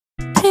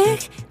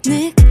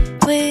picnic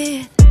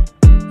with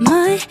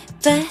my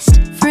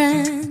best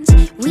friends.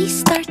 We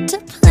start to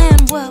plan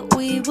what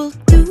we will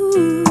do.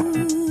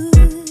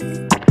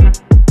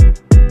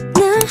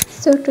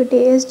 So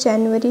today is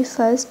January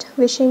 1st,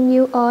 wishing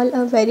you all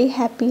a very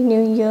happy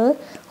new year,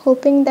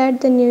 hoping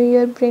that the new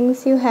year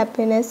brings you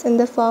happiness in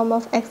the form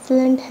of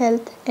excellent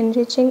health,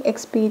 enriching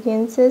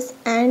experiences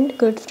and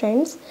good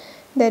friends.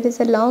 There is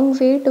a long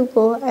way to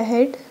go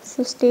ahead,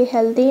 so stay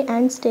healthy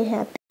and stay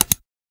happy.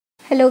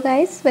 Hello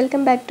guys,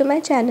 welcome back to my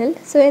channel.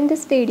 So in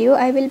this video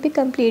I will be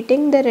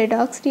completing the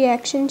redox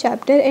reaction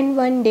chapter in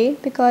one day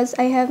because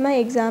I have my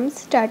exams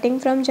starting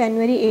from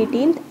January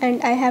 18th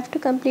and I have to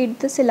complete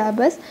the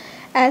syllabus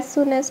as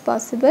soon as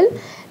possible.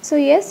 So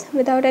yes,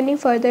 without any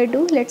further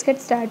ado, let's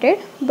get started.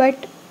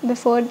 But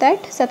before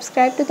that,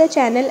 subscribe to the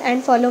channel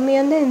and follow me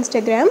on the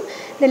Instagram.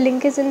 The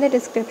link is in the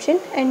description.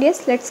 And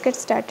yes, let's get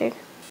started.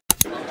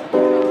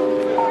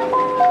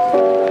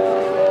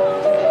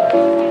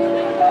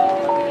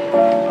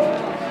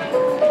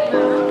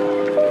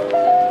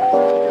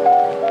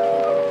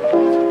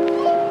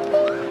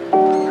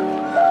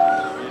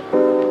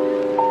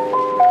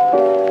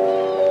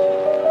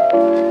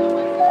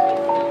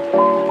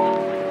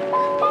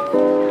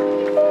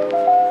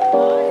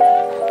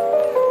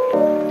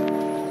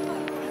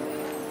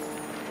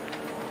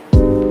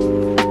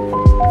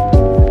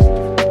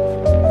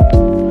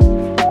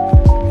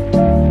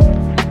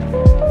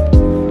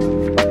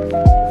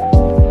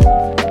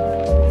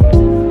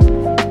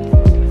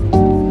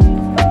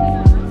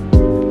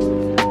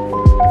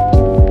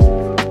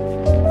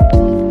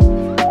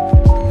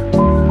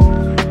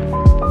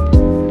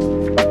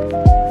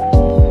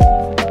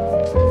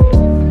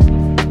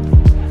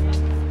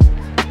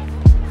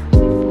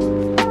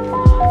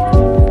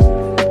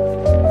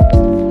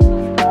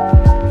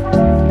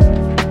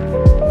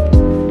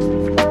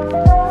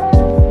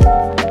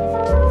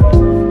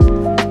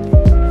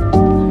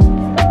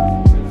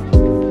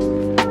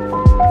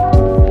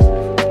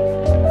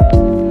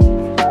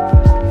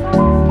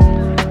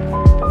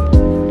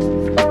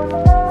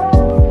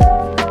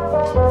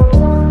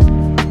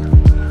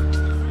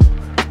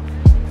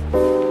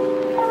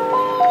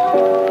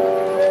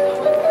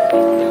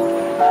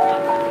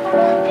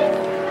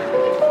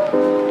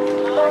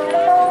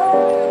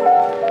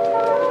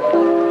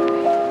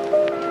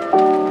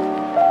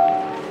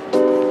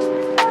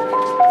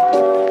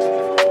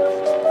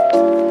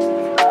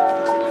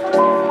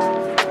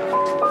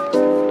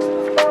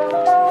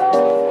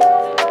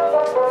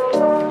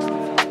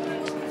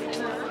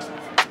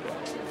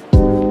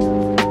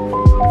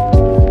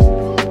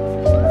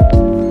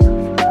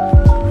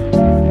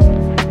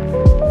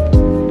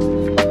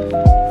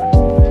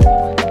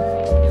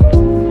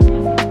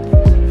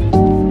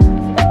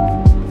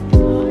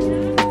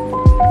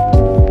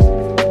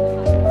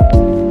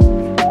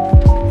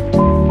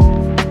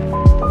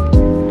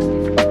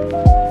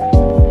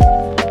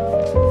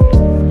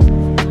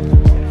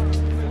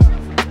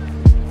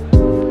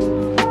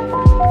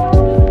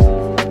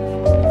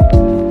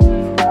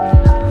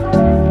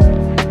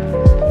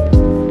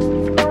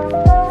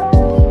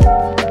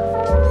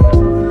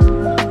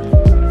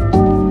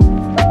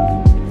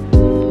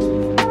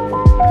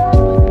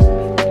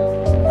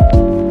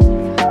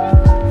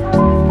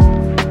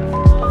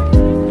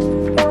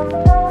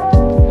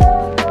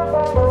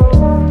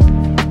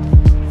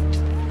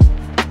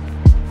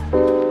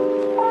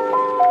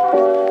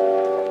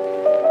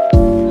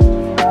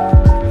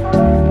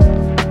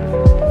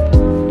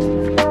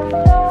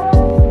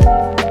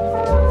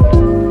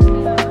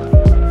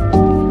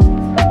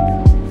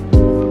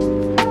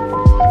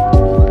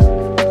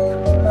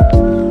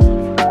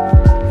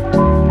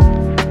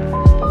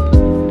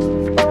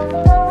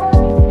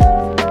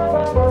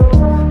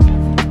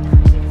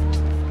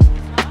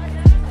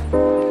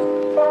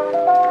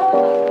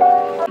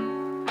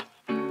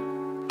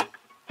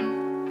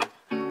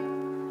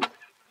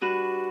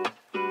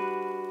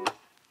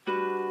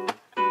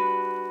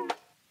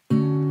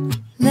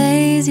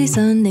 Lazy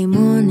Sunday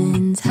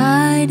mornings,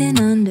 hiding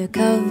under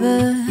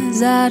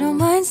covers. I don't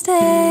mind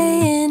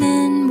staying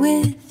in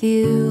with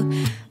you.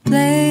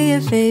 Play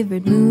your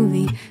favorite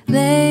movie,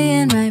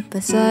 laying right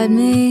beside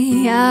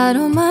me. I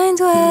don't mind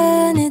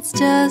when it's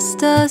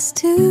just us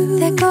two.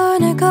 That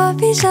corner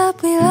coffee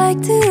shop we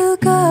like to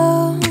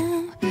go.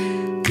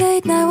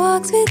 Late night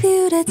walks with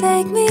you to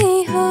take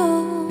me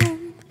home.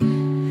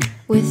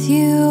 With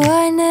you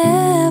I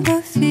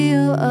never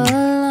feel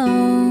alone.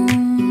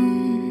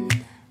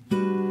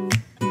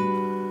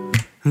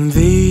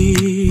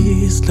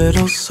 These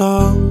little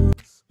songs.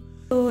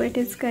 So it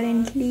is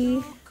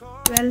currently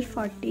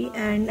 12:40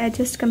 and I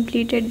just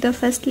completed the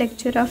first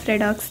lecture of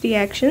redox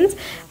reactions.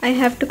 I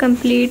have to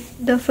complete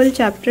the full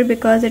chapter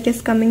because it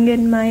is coming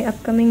in my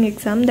upcoming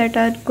exam that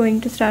are going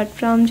to start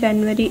from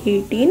January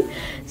 18.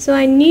 So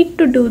I need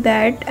to do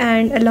that,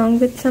 and along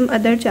with some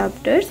other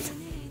chapters.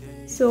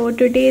 So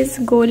today's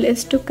goal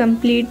is to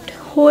complete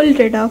whole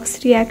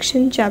redox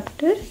reaction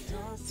chapter.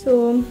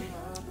 So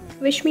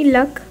wish me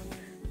luck.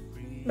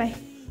 Bye.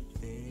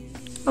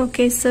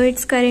 Okay, so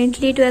it's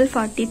currently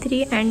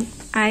 12:43 and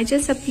I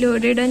just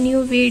uploaded a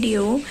new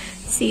video.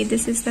 See,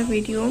 this is the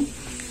video.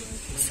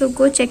 So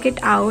go check it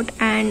out,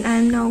 and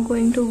I'm now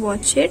going to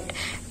watch it,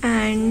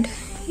 and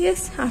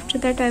yes, after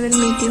that I will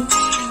meet you.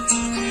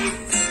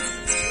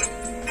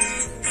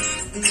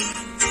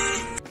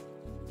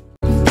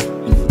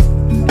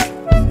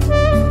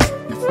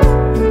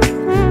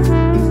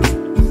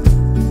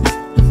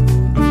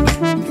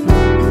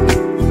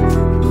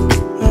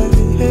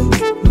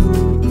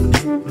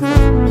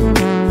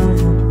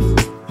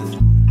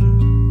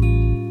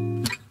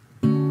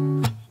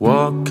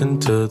 Walking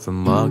to the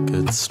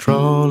market,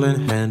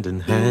 strolling hand in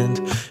hand,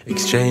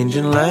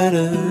 exchanging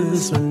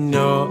letters when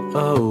you're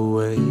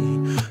away.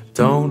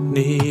 Don't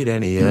need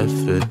any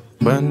effort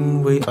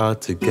when we are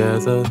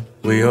together.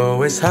 We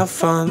always have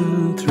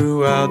fun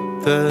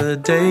throughout the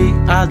day.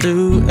 I'll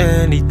do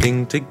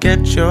anything to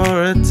get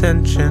your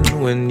attention.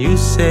 When you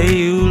say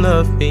you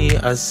love me,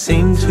 I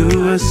seem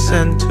to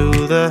ascend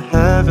to the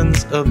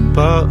heavens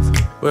above,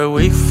 where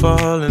we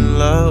fall in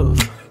love.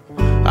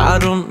 I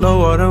don't know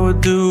what I would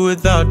do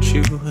without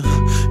you,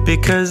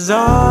 because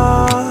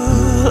all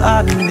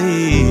I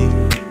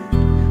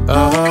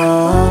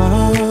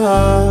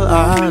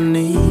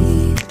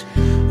need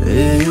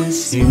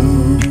is you.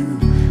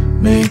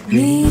 Make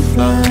me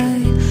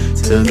fly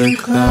to the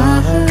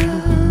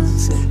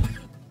clouds.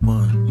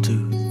 1,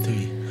 2,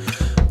 3.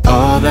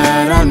 All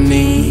that I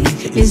need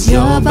is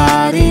your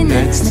body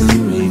next to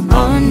me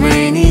on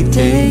rainy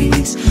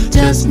days.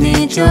 Just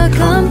need your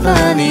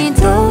company,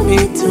 don't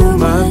need too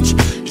much.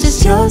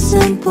 Just your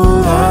simple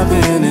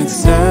loving,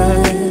 it's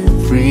everything.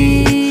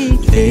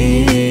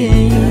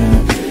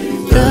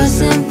 The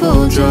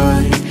simple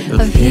joy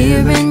of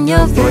hearing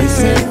your voice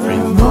every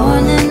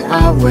morning.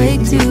 I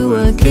wake to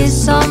a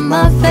kiss on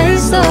my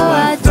face, so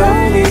I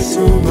don't need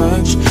too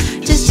much.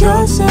 Just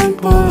your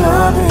simple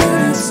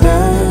loving, it's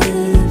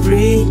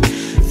everything.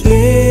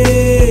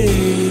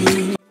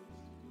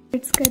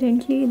 It's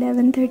currently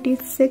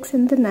 11:36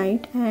 in the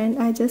night, and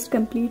I just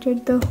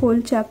completed the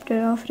whole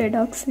chapter of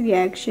redox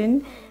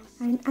reaction,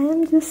 and I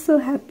am just so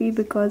happy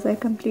because I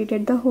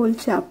completed the whole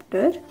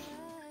chapter.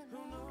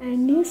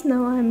 And yes,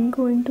 now I am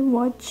going to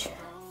watch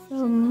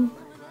some.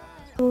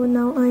 So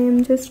now I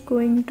am just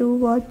going to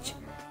watch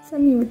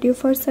some YouTube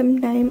for some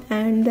time,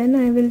 and then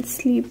I will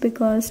sleep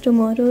because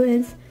tomorrow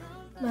is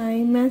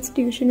my maths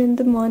tuition in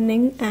the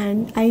morning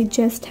and I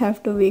just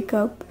have to wake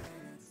up.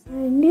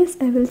 And yes,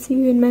 I will see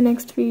you in my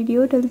next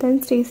video. Till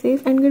then, stay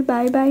safe and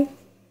goodbye. Bye.